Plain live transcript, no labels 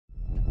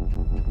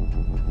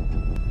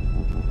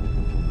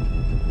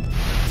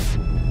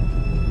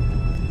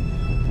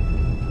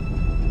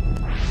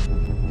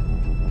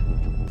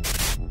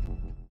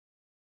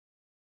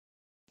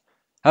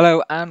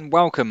Hello and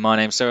welcome, my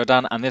name's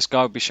SerroDan and this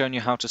guide will be showing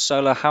you how to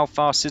solo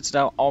Hellfire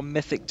Citadel on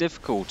Mythic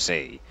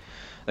difficulty.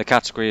 The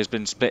category has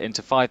been split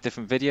into 5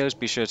 different videos,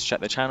 be sure to check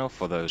the channel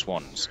for those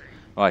ones.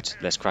 Right,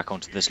 let's crack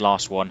on to this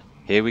last one.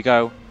 Here we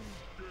go,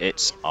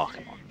 it's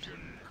Archimonde.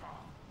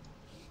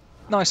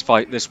 Nice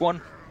fight this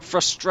one,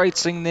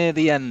 frustrating near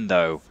the end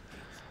though.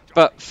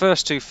 But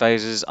first 2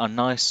 phases are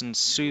nice and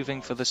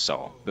soothing for the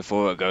soul,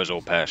 before it goes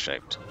all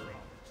pear-shaped.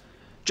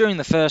 During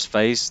the first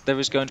phase, there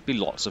is going to be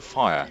lots of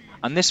fire,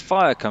 and this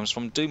fire comes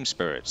from Doom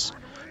Spirits.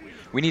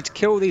 We need to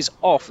kill these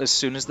off as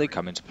soon as they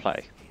come into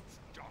play.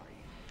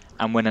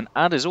 And when an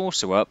ad is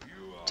also up,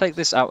 take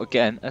this out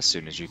again as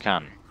soon as you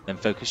can, then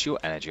focus your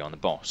energy on the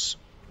boss.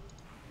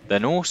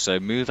 Then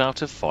also move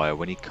out of fire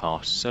when he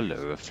casts a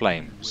lure of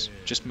flames,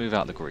 just move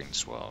out the green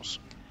swirls.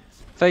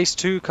 Phase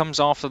 2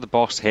 comes after the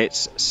boss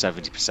hits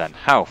 70%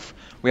 health.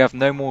 We have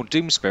no more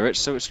Doom Spirits,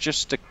 so it's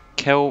just a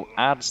kill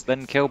ads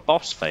then kill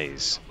boss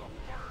phase.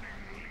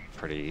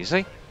 Pretty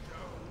easy.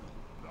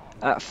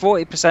 At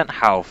 40%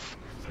 health,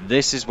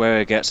 this is where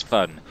it gets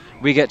fun.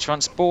 We get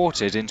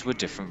transported into a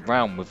different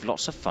realm with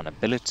lots of fun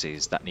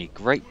abilities that need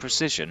great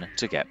precision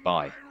to get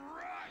by.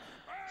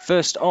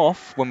 First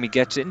off, when we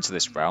get into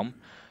this realm,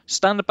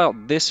 stand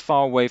about this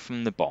far away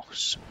from the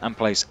boss and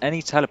place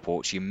any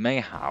teleports you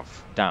may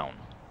have down.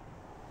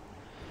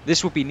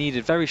 This will be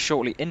needed very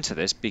shortly into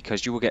this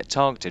because you will get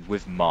targeted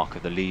with Mark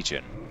of the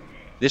Legion.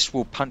 This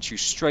will punch you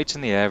straight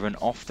in the air and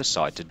off the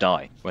side to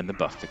die when the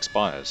buff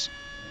expires.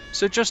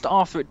 So just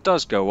after it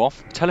does go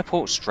off,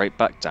 teleport straight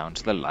back down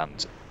to the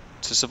land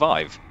to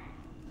survive.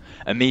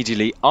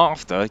 Immediately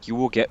after, you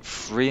will get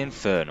 3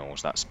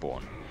 Infernals that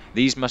spawn.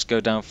 These must go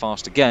down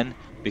fast again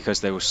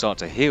because they will start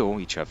to heal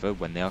each other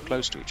when they are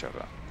close to each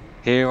other.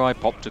 Here I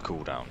popped a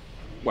cooldown.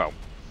 Well,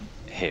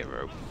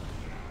 hero.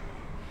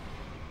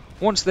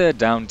 Once they're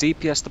down,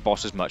 DPS the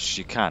boss as much as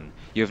you can.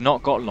 You have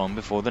not got long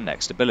before the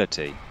next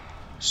ability.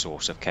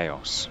 Source of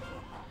Chaos.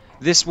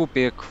 This will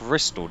be a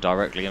crystal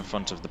directly in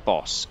front of the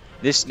boss.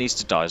 This needs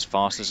to die as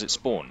fast as it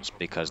spawns,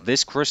 because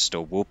this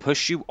crystal will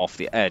push you off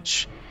the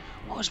edge.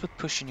 What is with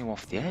pushing you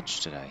off the edge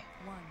today?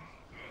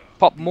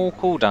 Pop more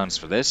cooldowns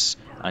for this,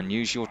 and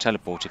use your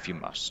teleport if you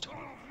must.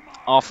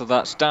 After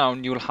that's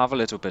down, you'll have a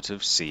little bit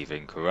of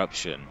seething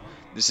corruption.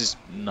 This is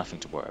nothing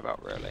to worry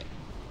about really.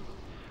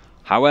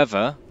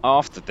 However,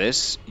 after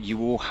this, you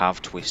will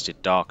have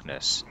Twisted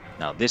Darkness.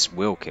 Now this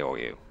will kill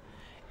you.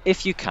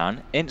 If you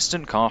can,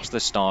 instant cast the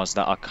stars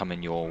that are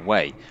coming your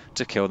way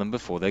to kill them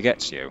before they get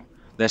to you.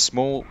 They're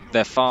small,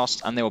 they're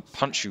fast, and they will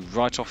punch you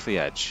right off the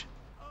edge.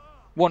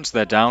 Once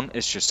they're down,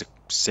 it's just a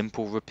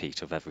simple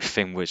repeat of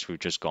everything which we've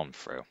just gone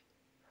through.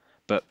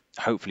 But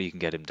hopefully you can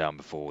get him down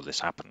before all this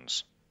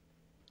happens.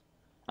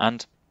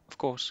 And, of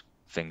course,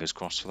 fingers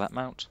crossed for that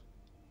mount.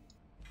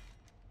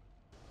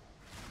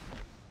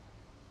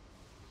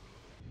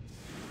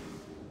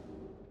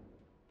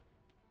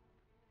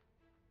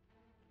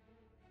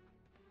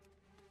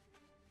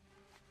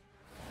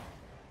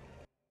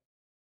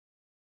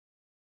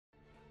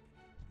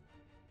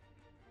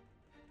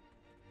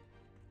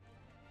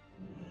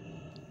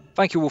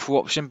 Thank you all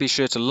for watching, be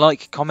sure to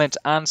like, comment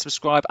and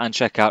subscribe and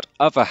check out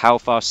other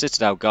Hellfire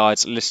Citadel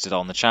guides listed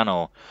on the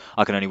channel.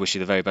 I can only wish you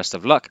the very best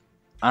of luck,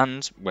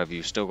 and whether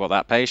you've still got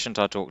that patient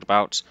I talked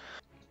about.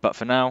 But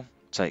for now,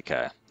 take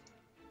care.